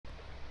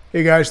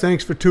Hey guys,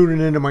 thanks for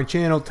tuning into my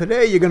channel.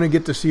 Today you're going to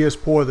get to see us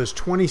pour this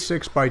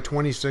 26 by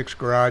 26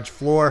 garage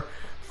floor,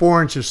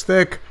 4 inches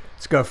thick.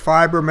 It's got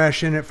fiber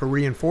mesh in it for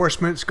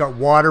reinforcement. It's got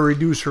water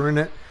reducer in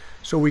it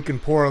so we can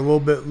pour a little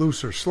bit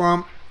looser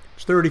slump.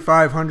 It's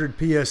 3,500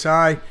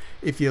 PSI.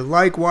 If you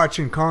like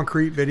watching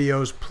concrete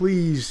videos,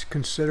 please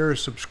consider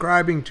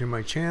subscribing to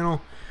my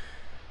channel.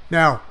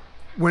 Now,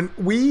 when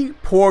we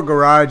pour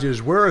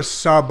garages, we're a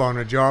sub on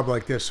a job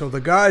like this. So the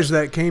guys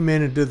that came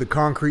in and did the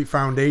concrete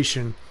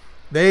foundation,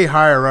 they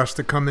hire us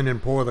to come in and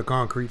pour the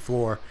concrete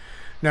floor.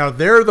 Now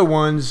they're the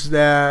ones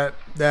that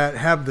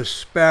have the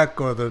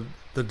spec or the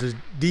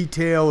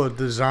detail or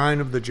design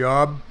of the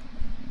job.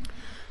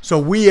 So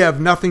we have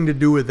nothing to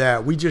do with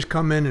that. We just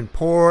come in and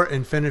pour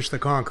and finish the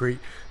concrete.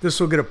 This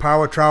will get a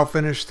power trowel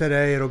finish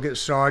today. It'll get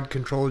sawed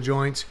control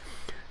joints.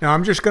 Now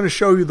I'm just going to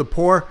show you the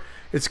pour.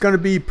 It's going to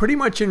be pretty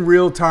much in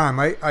real time.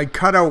 I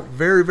cut out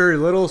very, very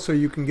little so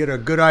you can get a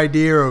good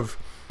idea of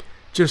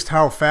just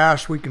how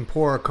fast we can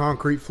pour a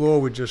concrete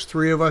floor with just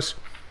 3 of us.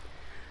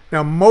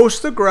 Now most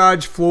of the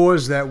garage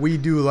floors that we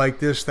do like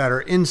this that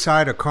are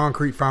inside a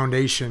concrete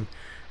foundation,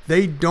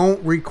 they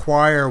don't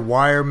require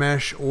wire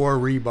mesh or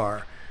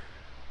rebar.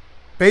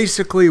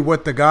 Basically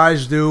what the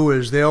guys do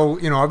is they'll,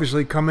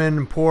 obviously come in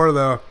and pour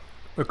the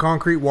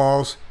concrete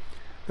walls.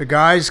 The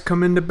guys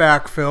come in to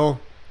backfill.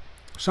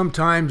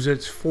 Sometimes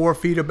it's 4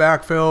 feet of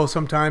backfill,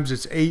 sometimes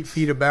it's 8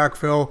 feet of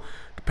backfill,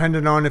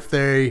 depending on if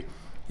they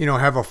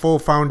have a full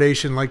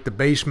foundation like the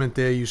basement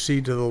there you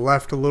see to the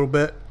left a little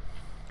bit.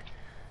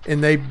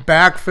 And they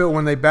backfill.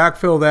 When they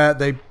backfill that,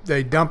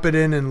 they dump it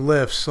in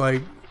lifts,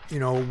 like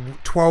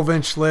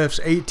 12-inch lifts,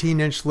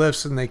 18-inch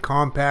lifts, and they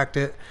compact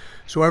it.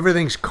 So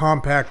everything's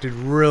compacted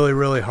really,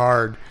 really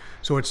hard.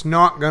 So it's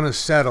not going to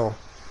settle.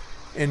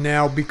 And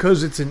now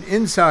because it's an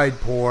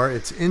inside pour,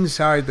 it's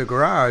inside the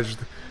garage,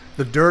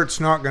 the dirt's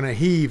not going to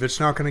heave.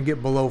 It's not going to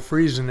get below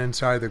freezing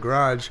inside the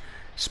garage,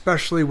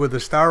 especially with the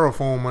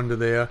styrofoam under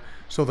there.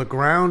 So the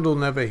ground will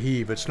never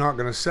heave. It's not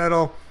going to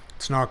settle.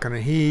 It's not going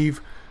to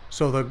heave.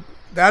 So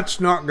that's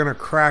not going to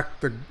crack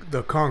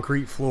the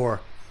concrete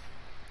floor.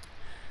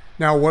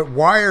 Now what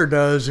wire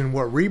does and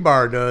what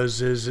rebar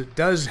does is it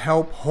does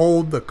help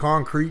hold the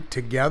concrete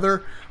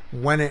together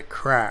when it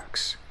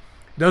cracks.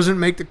 Doesn't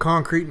make the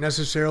concrete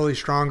necessarily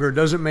stronger.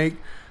 Doesn't make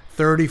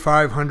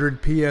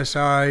 3,500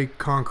 PSI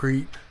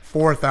concrete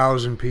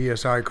 4,000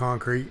 PSI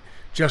concrete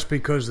just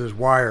because there's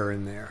wire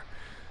in there.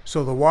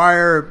 So the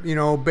wire,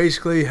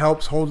 basically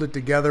helps hold it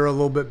together a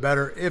little bit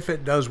better if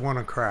it does want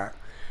to crack.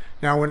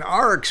 Now in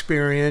our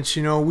experience,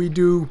 we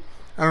do,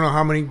 I don't know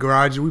how many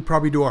garages, we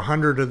probably do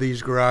 100 of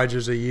these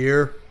garages a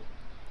year.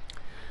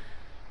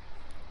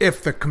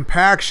 If the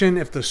compaction,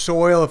 if the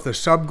soil, if the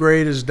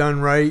subgrade is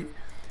done right,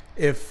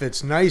 if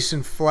it's nice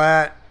and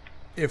flat,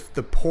 if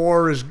the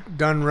pour is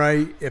done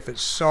right, if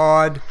it's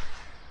sawed,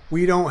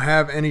 we don't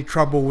have any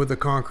trouble with the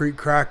concrete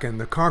cracking.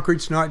 The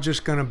concrete's not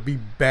just going to be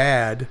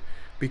bad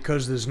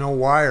because there's no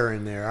wire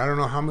in there. I don't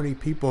know how many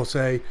people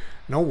say,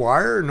 no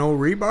wire, no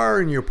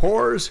rebar in your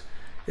pours.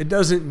 It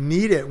doesn't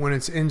need it when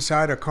it's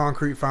inside a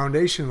concrete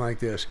foundation like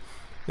this.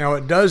 Now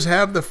it does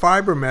have the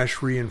fiber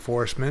mesh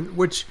reinforcement,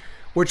 which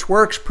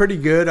works pretty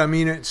good. I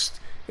mean,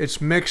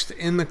 it's mixed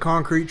in the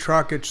concrete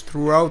truck. It's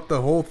throughout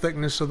the whole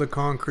thickness of the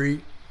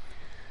concrete.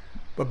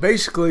 But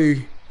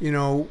basically,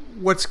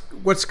 what's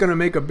going to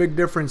make a big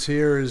difference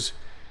here is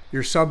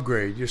your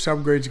subgrade. Your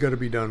subgrade's got to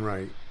be done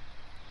right.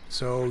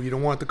 So you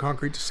don't want the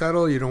concrete to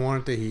settle, you don't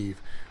want it to heave.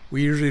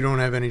 We usually don't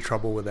have any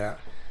trouble with that.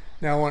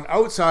 Now on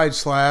outside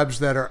slabs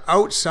that are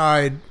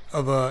outside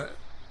of a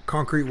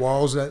concrete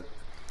walls that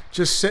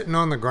just sitting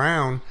on the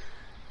ground,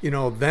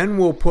 then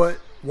we'll put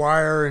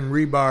wire and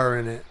rebar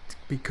in it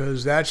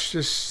because that's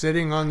just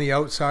sitting on the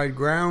outside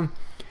ground.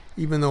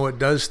 Even though it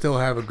does still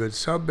have a good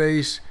sub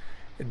base,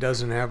 it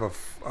doesn't have a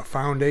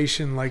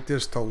foundation like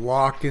this to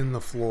lock in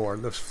the floor.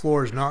 The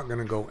floor is not going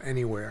to go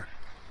anywhere.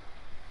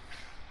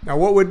 Now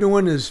what we're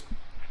doing is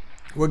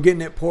we're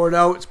getting it poured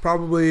out. It's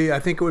probably, I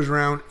think it was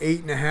around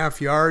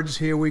 8.5 yards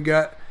here we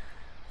got.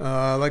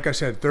 Like I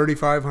said,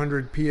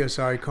 3,500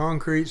 PSI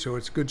concrete, so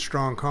it's good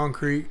strong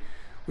concrete.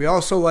 We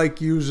also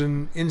like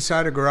using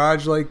inside a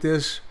garage like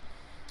this,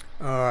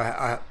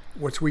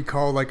 what we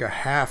call like a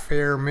half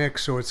air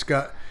mix. So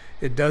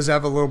it does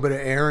have a little bit of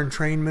air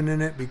entrainment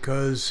in it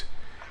because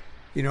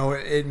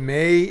it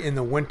may in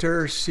the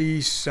winter see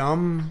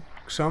some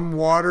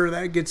water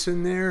that gets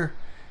in there,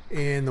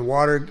 and the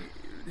water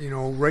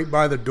right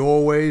by the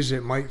doorways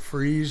it might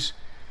freeze.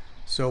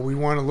 So we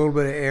want a little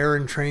bit of air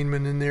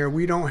entrainment in there.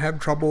 We don't have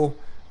trouble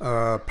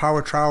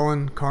power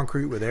troweling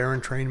concrete with air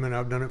entrainment.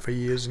 I've done it for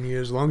years and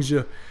years. As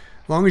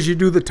long as you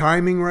do the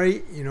timing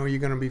right, you're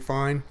going to be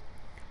fine.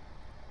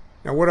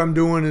 Now what I'm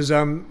doing is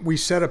we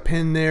set a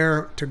pin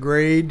there to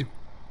grade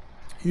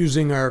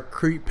using our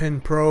Crete Pin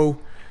Pro,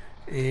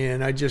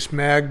 and I just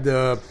magged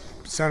the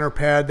center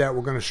pad that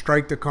we're going to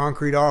strike the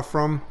concrete off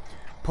from.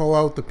 Pull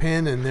out the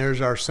pin, and there's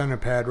our center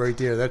pad right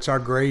there. That's our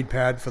grade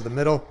pad for the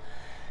middle.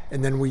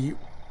 And then we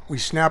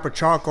snap a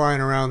chalk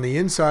line around the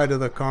inside of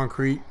the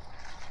concrete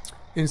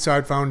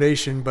inside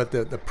foundation, but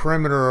the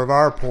perimeter of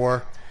our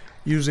pour,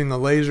 using the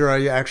laser.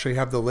 I actually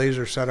have the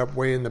laser set up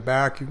way in the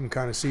back. You can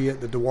kind of see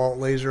it, the DeWalt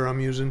laser I'm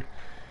using.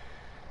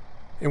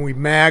 And we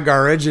mag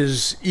our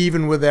edges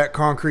even with that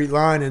concrete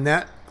line, and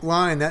that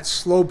line, that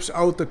slopes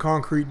out the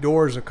concrete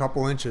doors a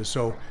couple inches.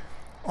 So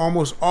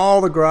almost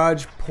all the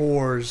garage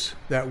pours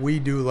that we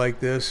do like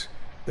this,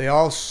 they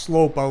all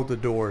slope out the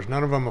doors.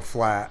 None of them are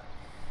flat.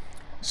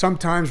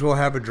 Sometimes we'll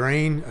have a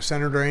drain, a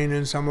center drain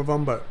in some of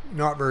them, but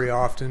not very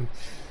often.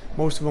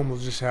 Most of them will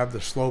just have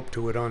the slope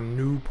to it on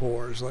new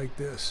pours like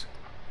this.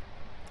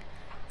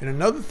 And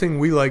another thing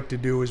we like to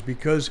do is,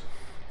 because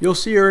you'll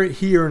see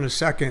here in a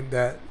second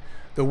that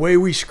the way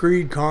we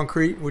screed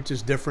concrete, which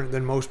is different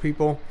than most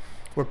people,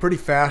 we're pretty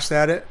fast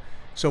at it.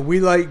 So we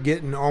like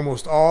getting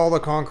almost all the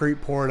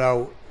concrete poured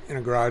out in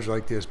a garage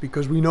like this,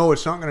 because we know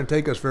it's not going to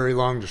take us very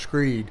long to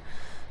screed.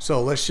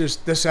 So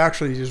this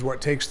actually is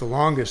what takes the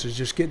longest, is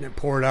just getting it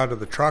poured out of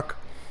the truck.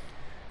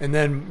 And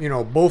then, you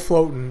know, bull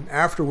floating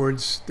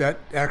afterwards, that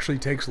actually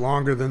takes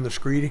longer than the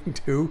screeding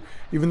too,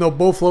 even though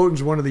bull floating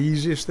is one of the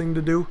easiest thing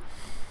to do.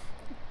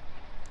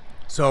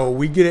 So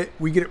we get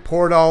it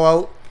poured all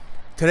out.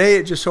 Today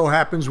it just so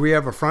happens we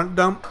have a front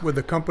dump with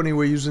the company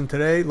we're using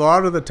today. A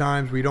lot of the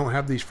times we don't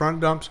have these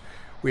front dumps.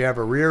 We have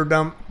a rear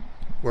dump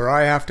where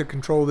I have to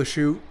control the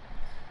chute,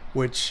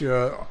 which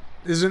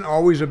isn't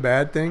always a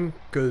bad thing,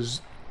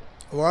 because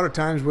a lot of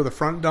times with a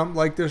front dump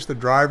like this, the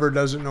driver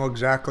doesn't know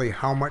exactly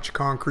how much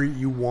concrete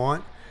you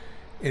want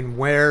and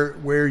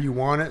where you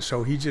want it.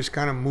 So he just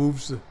kind of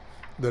moves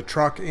the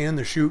truck and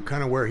the chute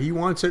kind of where he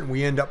wants it, and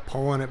we end up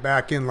pulling it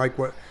back in like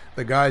what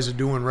the guys are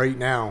doing right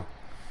now.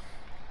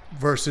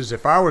 Versus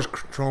if I was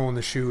controlling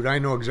the chute, I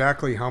know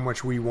exactly how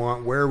much we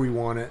want, where we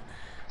want it.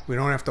 We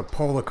don't have to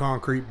pull the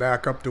concrete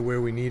back up to where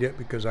we need it,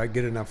 because I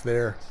get enough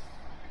there.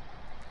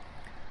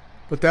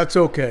 But that's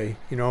okay,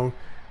 you know.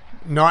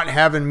 Not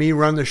having me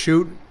run the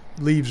chute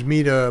leaves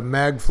me to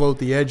mag float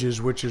the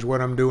edges, which is what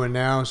I'm doing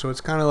now. So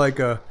it's kind of like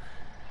a,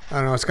 I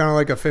don't know, it's kind of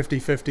like a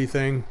 50-50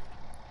 thing.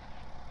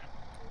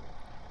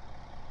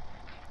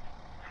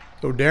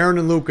 So Darren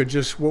and Luke are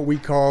just what we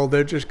call,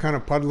 they're just kind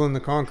of puddling the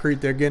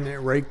concrete. They're getting it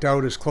raked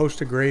out as close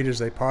to grade as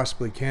they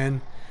possibly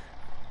can.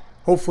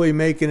 Hopefully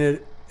making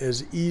it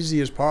as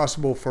easy as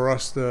possible for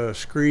us to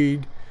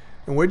screed.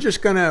 And we're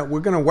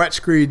gonna wet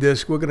screed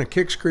this. We're gonna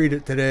kick screed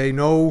it today.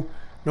 No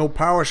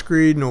power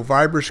screed, no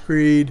vibra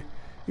screed,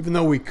 even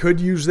though we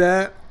could use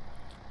that.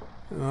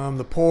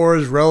 The pour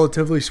is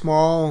relatively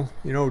small.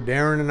 You know,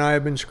 Darren and I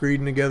have been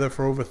screeding together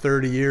for over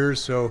 30 years,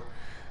 so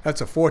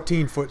that's a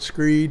 14-foot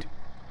screed.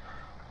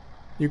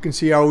 You can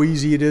see how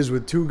easy it is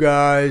with two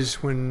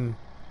guys when,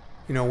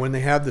 you know, when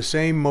they have the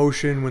same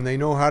motion, when they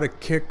know how to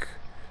kick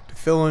to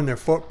fill in their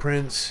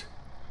footprints.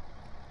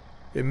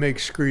 It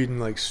makes screeding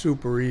like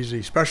super easy,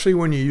 especially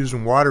when you're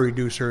using water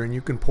reducer and you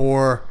can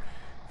pour,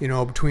 you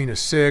know, between a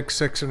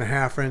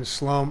 6.5 inch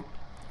slump,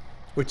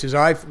 which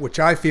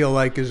I feel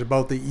like is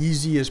about the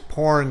easiest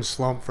pouring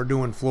slump for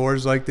doing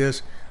floors like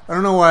this. I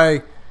don't know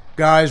why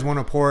guys want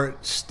to pour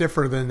it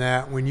stiffer than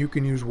that when you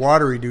can use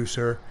water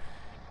reducer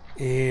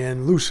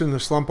and loosen the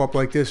slump up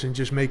like this and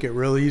just make it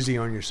real easy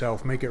on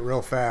yourself, make it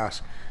real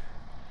fast.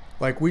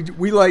 Like we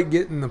like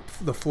getting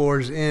the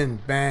floors in,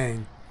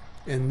 bang,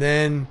 and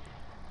then,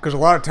 because a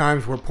lot of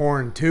times we're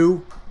pouring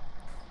two,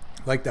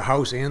 like the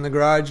house and the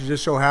garage. It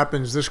just so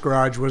happens this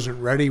garage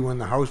wasn't ready when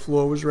the house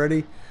floor was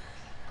ready.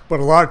 But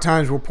a lot of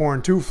times we're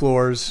pouring two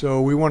floors, so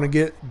we want to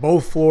get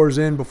both floors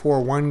in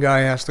before one guy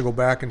has to go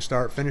back and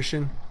start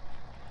finishing.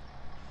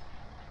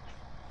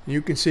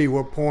 You can see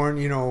we're pouring,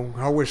 you know,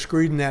 how we're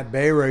screeding that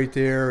bay right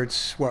there.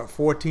 It's what,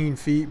 14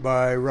 feet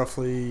by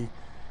roughly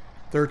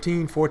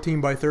 14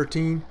 by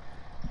 13.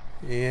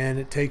 And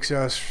it takes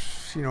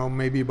us, you know,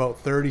 maybe about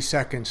 30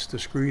 seconds to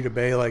screed a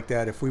bay like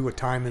that if we were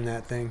timing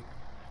that thing.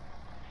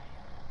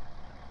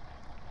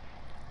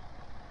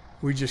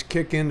 We just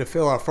kick in to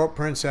fill our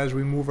footprints as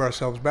we move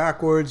ourselves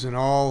backwards, and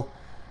all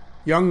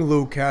young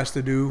Luke has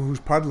to do,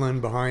 who's puddling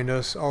behind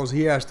us, all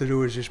he has to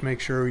do is just make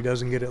sure he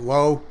doesn't get it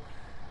low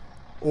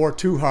or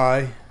too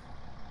high,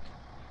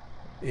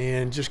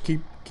 and just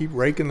keep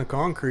raking the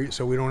concrete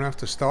so we don't have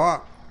to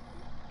stop.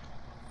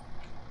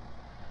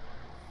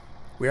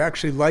 We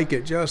actually like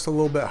it just a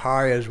little bit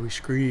high as we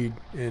screed,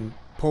 and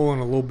pulling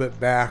a little bit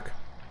back.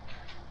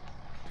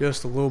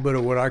 Just a little bit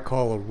of what I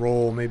call a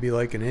roll, maybe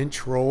like an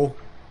inch roll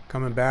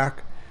coming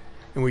back.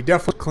 And we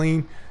definitely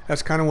clean.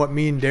 That's kind of what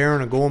me and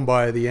Darren are going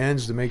by at the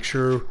ends, to make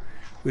sure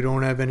we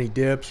don't have any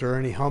dips or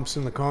any humps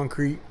in the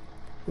concrete.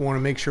 We want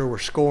to make sure we're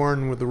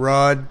scoring with the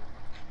rod.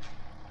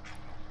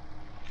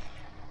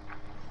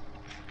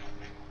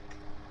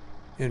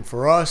 And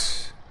for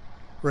us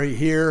right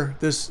here,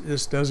 this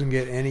doesn't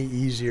get any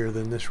easier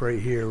than this right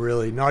here,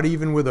 really. Not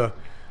even with a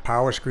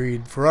power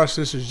screed. For us,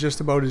 this is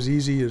just about as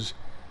easy as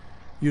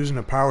using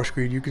a power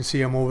screed. You can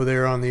see I'm over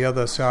there on the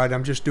other side.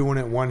 I'm just doing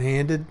it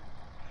one-handed.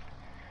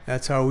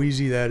 That's how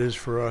easy that is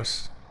for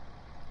us.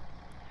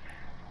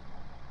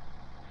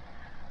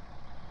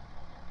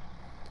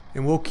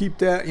 And we'll keep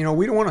that, you know,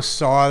 we don't want to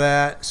saw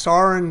that.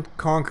 Sawing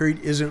concrete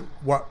isn't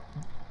what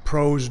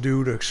pros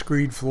do to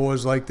screed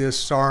floors like this,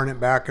 sawing it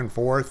back and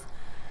forth.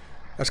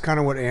 That's kind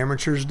of what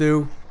amateurs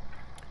do.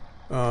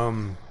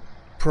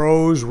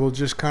 Pros will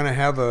just kind of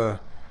have a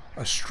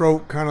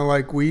stroke kind of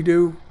like we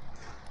do.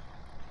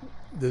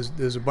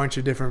 There's a bunch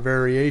of different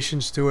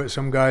variations to it.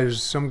 Some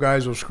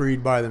guys will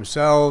screed by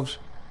themselves,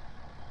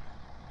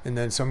 and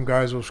then some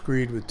guys will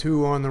screed with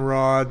two on the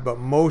rod, but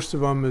most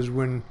of them is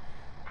when,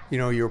 you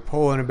know, you're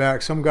pulling it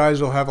back. Some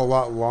guys will have a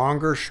lot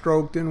longer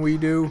stroke than we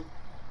do.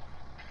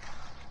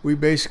 We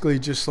basically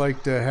just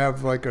like to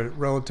have like a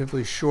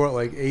relatively short,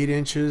 like 8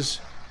 inches,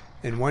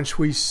 and once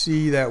we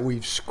see that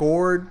we've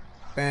scored,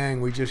 bang,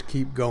 we just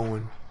keep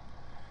going.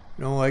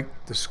 You don't like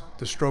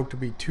the stroke to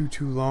be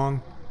too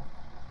long.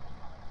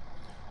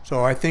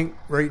 So I think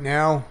right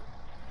now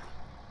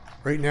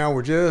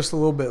we're just a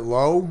little bit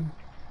low,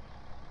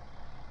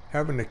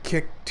 having to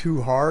kick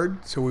too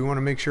hard. So we want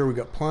to make sure we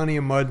got plenty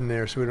of mud in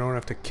there so we don't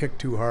have to kick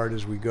too hard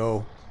as we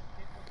go.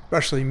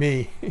 Especially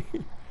me.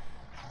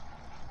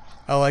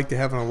 I like to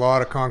having a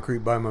lot of concrete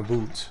by my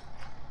boots.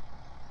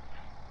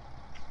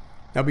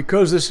 Now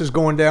because this is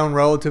going down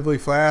relatively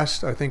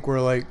fast, I think we're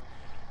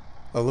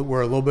a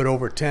little bit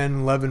over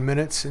 10-11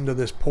 minutes into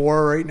this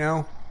pour right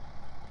now.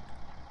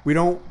 We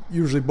don't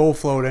usually bowl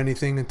float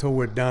anything until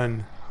we're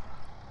done.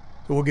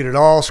 So we'll get it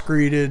all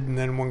screeded, and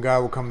then one guy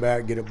will come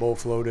back, get it bowl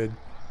floated.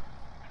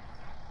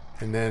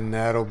 And then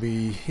that'll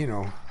be, you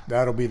know,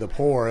 that'll be the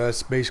pour.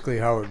 That's basically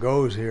how it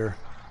goes here.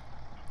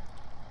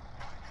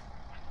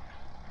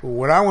 But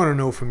what I want to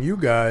know from you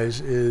guys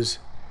is,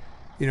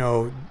 you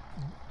know,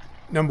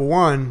 number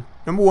one,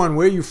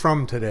 where are you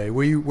from today?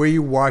 Where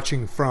you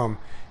watching from?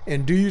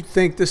 And do you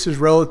think this is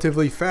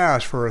relatively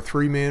fast for a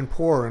 3-man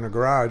pour in a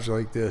garage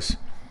like this?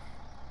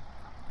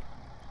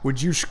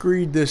 Would you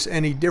screed this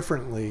any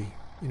differently?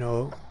 You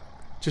know,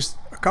 just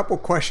a couple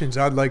questions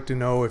I'd like to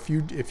know if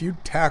you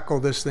tackle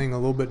this thing a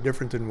little bit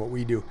different than what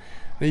we do.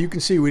 Now you can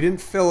see we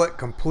didn't fill it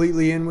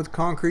completely in with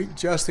concrete,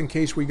 just in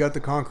case we got the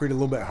concrete a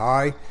little bit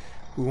high.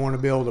 We want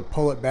to be able to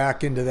pull it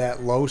back into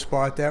that low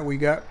spot that we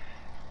got.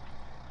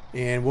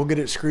 And we'll get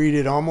it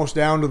screeded almost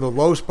down to the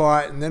low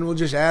spot, and then we'll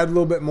just add a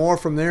little bit more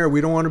from there. We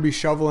don't want to be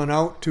shoveling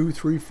out 2,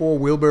 3, 4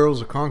 wheelbarrows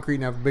of concrete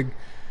and have a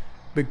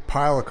big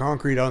pile of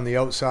concrete on the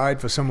outside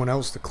for someone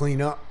else to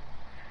clean up.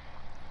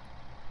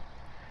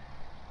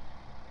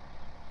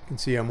 You can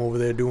see I'm over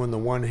there doing the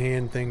one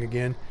hand thing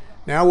again.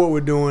 Now what we're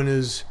doing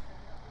is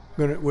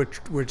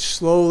we're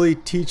slowly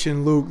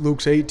teaching Luke.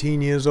 Luke's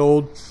 18 years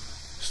old.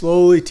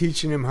 Slowly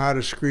teaching him how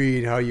to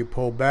screed, how you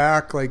pull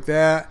back like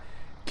that,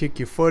 kick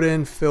your foot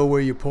in, fill where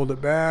you pulled it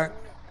back,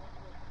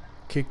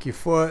 kick your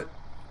foot.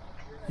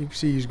 You can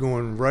see he's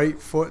going right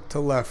foot to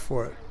left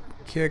foot.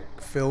 Kick,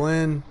 fill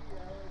in,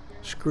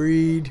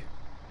 screed,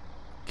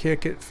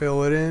 kick it,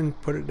 fill it in,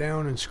 put it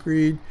down and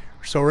screed.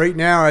 So right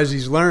now as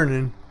he's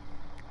learning,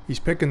 he's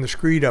picking the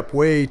screed up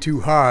way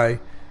too high,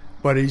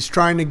 but he's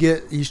trying to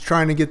get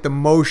the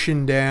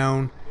motion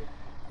down.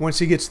 Once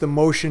he gets the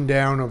motion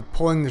down of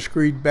pulling the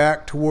screed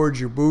back towards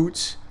your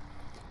boots,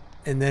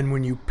 and then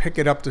when you pick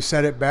it up to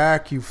set it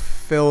back, you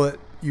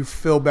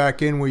fill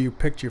back in where you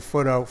picked your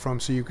foot out from,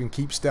 so you can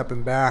keep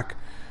stepping back.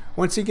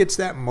 Once he gets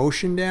that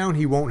motion down,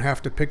 he won't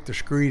have to pick the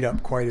screed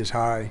up quite as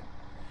high.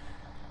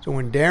 So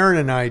when Darren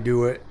and I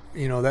do it,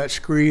 you know, that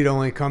screed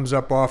only comes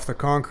up off the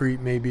concrete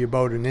maybe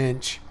about 1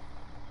 inch.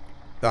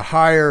 The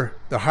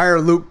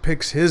higher Luke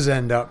picks his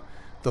end up,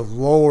 the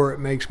lower it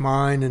makes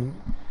mine, and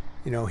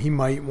you know, he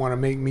might want to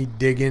make me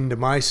dig into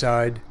my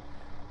side.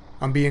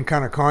 I'm being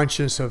kind of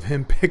conscious of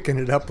him picking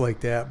it up like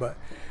that, but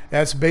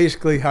that's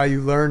basically how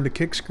you learn to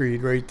kick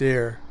screed right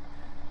there.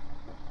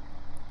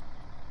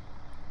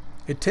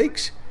 It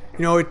takes,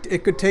 you know,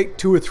 it could take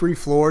 2 or 3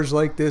 floors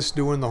like this,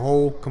 doing the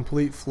whole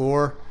complete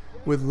floor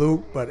with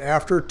Luke, but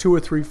after 2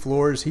 or 3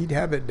 floors, he'd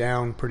have it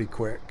down pretty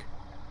quick.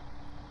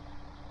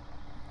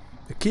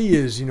 The key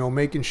is, you know,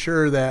 making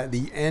sure that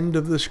the end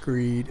of the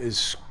screed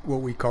is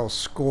what we call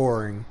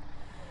scoring,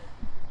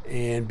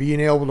 and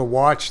being able to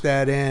watch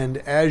that end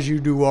as you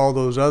do all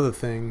those other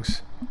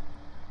things.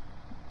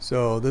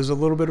 So there's a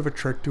little bit of a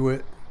trick to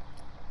it.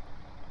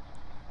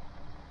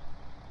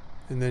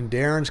 And then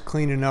Darren's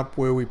cleaning up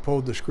where we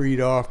pulled the screed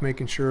off,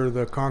 making sure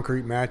the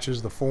concrete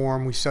matches the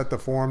form. We set the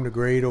form to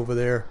grade over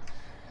there,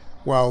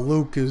 while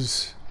Luke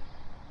is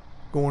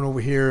going over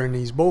here and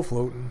he's bowl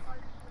floating.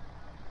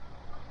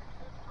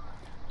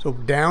 So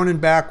down and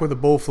back with a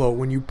bowl float.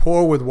 When you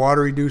pour with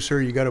water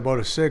reducer, you got about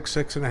a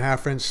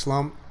 6.5 inch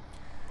slump.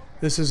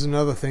 This is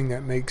another thing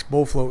that makes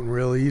bowl floating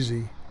real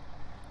easy.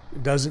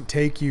 It doesn't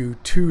take you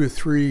 2 or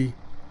 3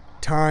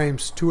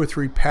 times, 2 or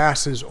 3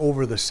 passes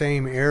over the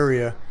same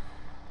area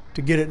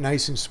to get it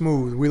nice and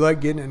smooth. We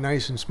like getting it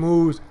nice and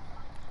smooth.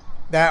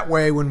 That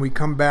way when we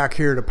come back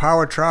here to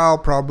power trowel,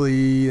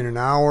 probably in an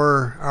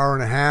hour, hour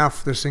and a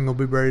half, this thing will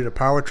be ready to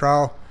power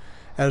trowel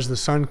as the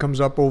sun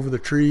comes up over the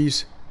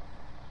trees.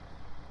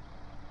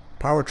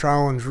 Power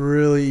troweling's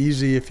really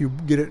easy if you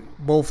get it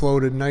bowl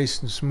floated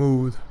nice and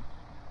smooth.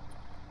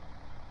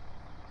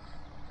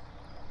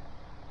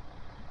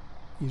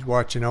 He's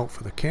watching out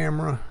for the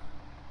camera.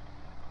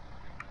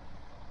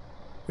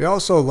 We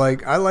also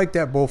I like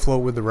that bowl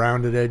float with the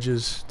rounded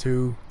edges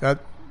too. That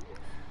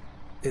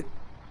it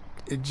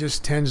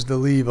just tends to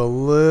leave a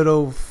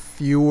little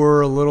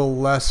fewer, a little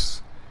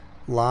less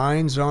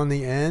lines on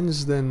the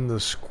ends than the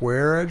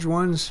square edge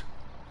ones.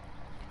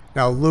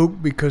 Now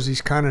Luke, because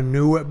he's kind of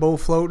new at bowl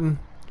floating,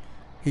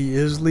 he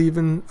is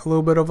leaving a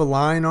little bit of a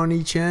line on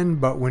each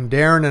end, but when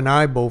Darren and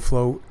I bowl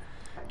float,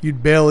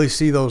 you'd barely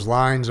see those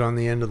lines on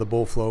the end of the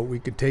bowl float. We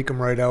could take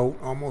them right out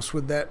almost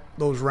with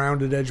those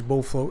rounded edge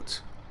bowl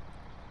floats.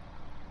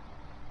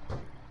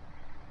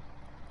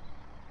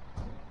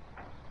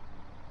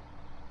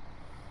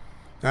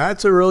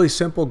 That's a really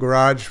simple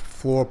garage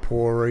floor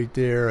pour right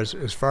there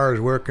as far as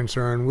we're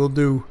concerned. We'll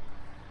do,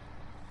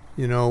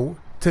 you know,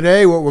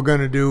 today what we're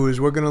going to do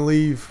is we're going to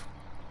leave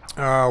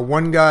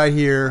one guy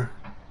here,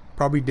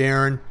 probably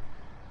Darren.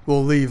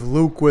 We'll leave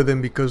Luke with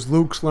him because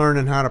Luke's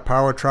learning how to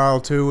power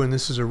trowel too, and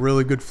this is a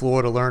really good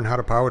floor to learn how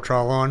to power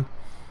trowel on.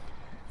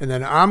 And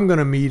then I'm going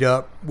to meet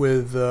up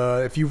with,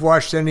 if you've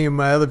watched any of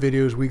my other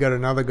videos, we got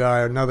another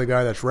guy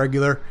that's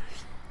regular.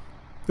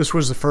 This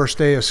was the first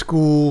day of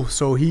school,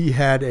 so he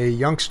had a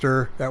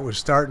youngster that was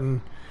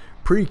starting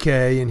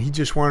pre-K, and he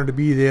just wanted to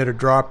be there to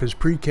drop his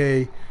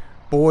pre-K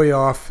boy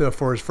off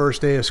for his first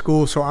day of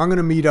school. So I'm going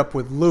to meet up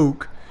with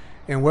Luke,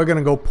 and we're going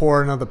to go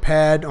pour another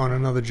pad on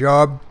another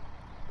job.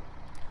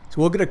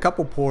 So we'll get a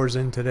couple pours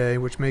in today,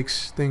 which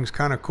makes things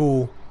kind of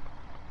cool.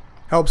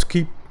 Helps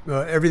keep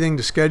everything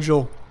to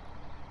schedule.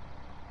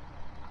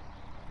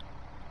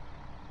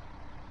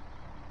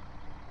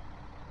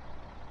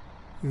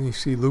 And you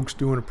see Luke's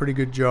doing a pretty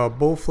good job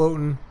bowl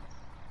floating.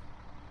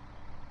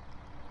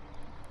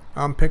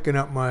 I'm picking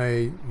up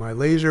my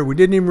laser. We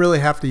didn't even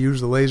really have to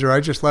use the laser. I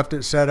just left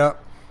it set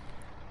up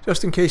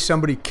just in case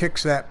somebody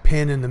kicks that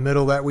pin in the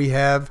middle that we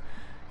have.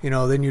 You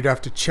know, then you'd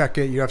have to check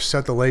it. You have to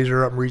set the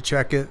laser up and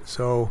recheck it.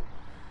 So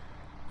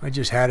I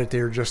just had it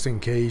there just in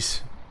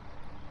case.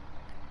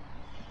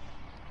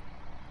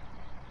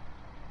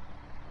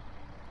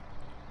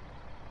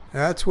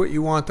 That's what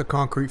you want the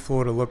concrete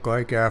floor to look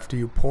like after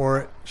you pour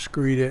it,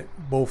 screed it,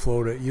 bowl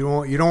float it. You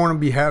don't want to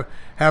be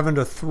having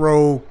to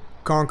throw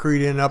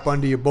concrete in up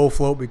under your bowl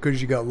float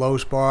because you got low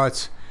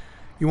spots.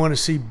 You want to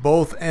see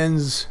both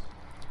ends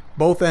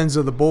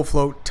of the bowl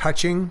float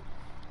touching.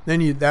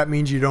 Then that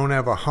means you don't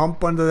have a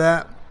hump under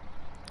that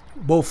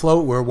bowl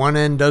float where one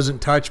end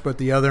doesn't touch but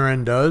the other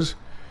end does.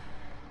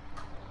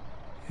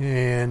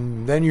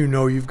 And then you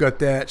know you've got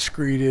that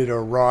screeded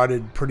or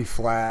rotted pretty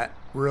flat,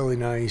 really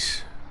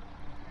nice.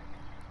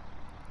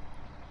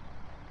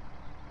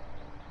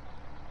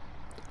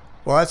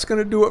 Well, that's going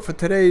to do it for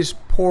today's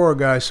pour,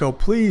 guys. So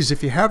please,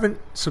 if you haven't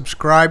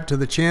subscribed to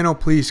the channel,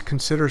 please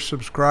consider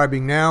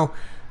subscribing now.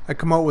 I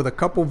come out with a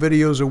couple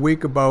videos a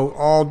week about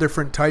all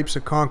different types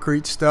of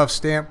concrete stuff,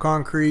 stamped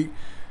concrete,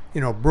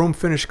 you know, broom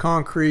finish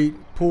concrete,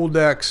 pool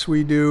decks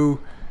we do,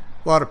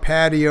 a lot of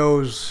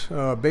patios,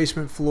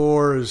 basement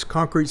floors,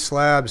 concrete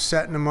slabs,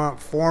 setting them up,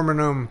 forming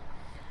them.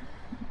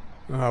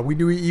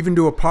 We even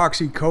do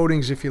epoxy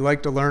coatings if you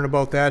like to learn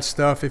about that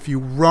stuff. If you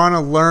want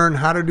to learn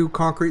how to do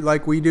concrete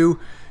like we do,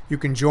 you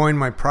can join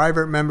my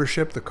private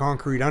membership, the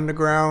Concrete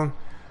Underground.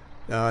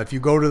 If you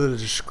go to the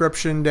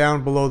description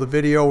down below the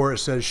video where it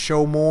says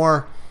show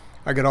more,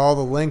 I got all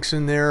the links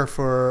in there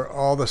for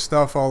all the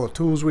stuff, all the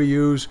tools we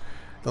use.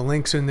 The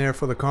links in there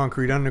for the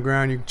Concrete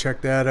Underground. You can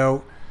check that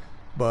out.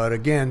 But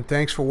again,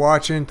 thanks for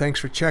watching. Thanks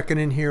for checking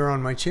in here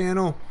on my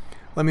channel.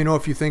 Let me know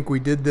if you think we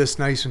did this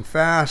nice and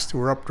fast.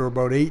 We're up to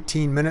about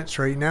 18 minutes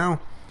right now.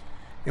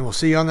 And we'll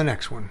see you on the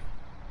next one.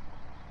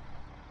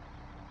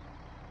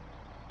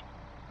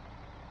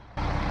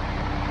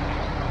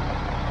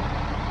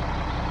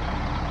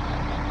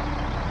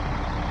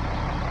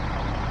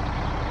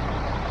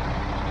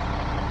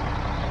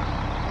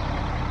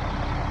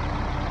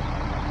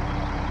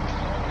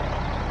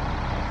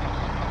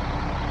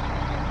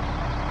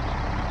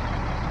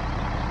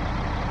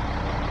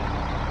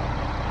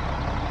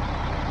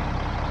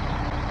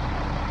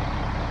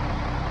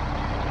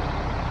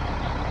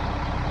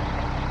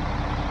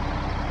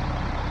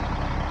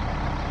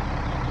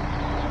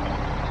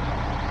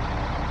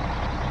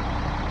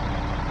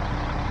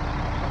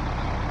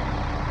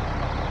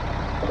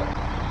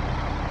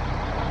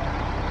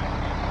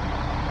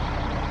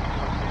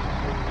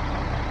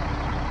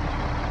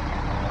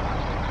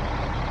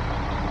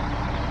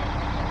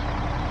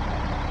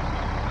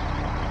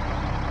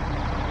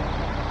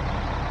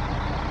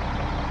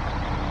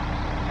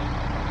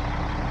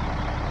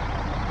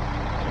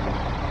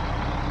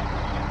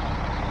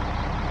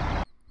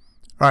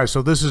 All right,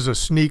 so this is a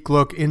sneak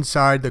look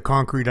inside the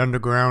Concrete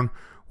Underground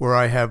where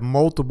I have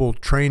multiple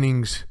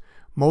trainings,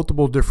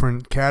 multiple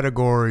different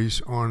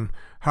categories on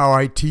how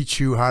I teach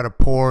you how to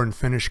pour and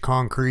finish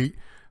concrete,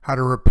 how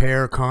to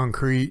repair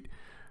concrete,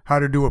 how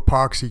to do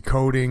epoxy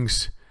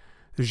coatings.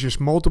 There's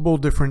just multiple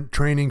different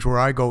trainings where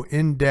I go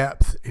in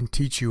depth and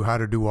teach you how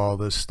to do all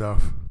this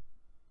stuff.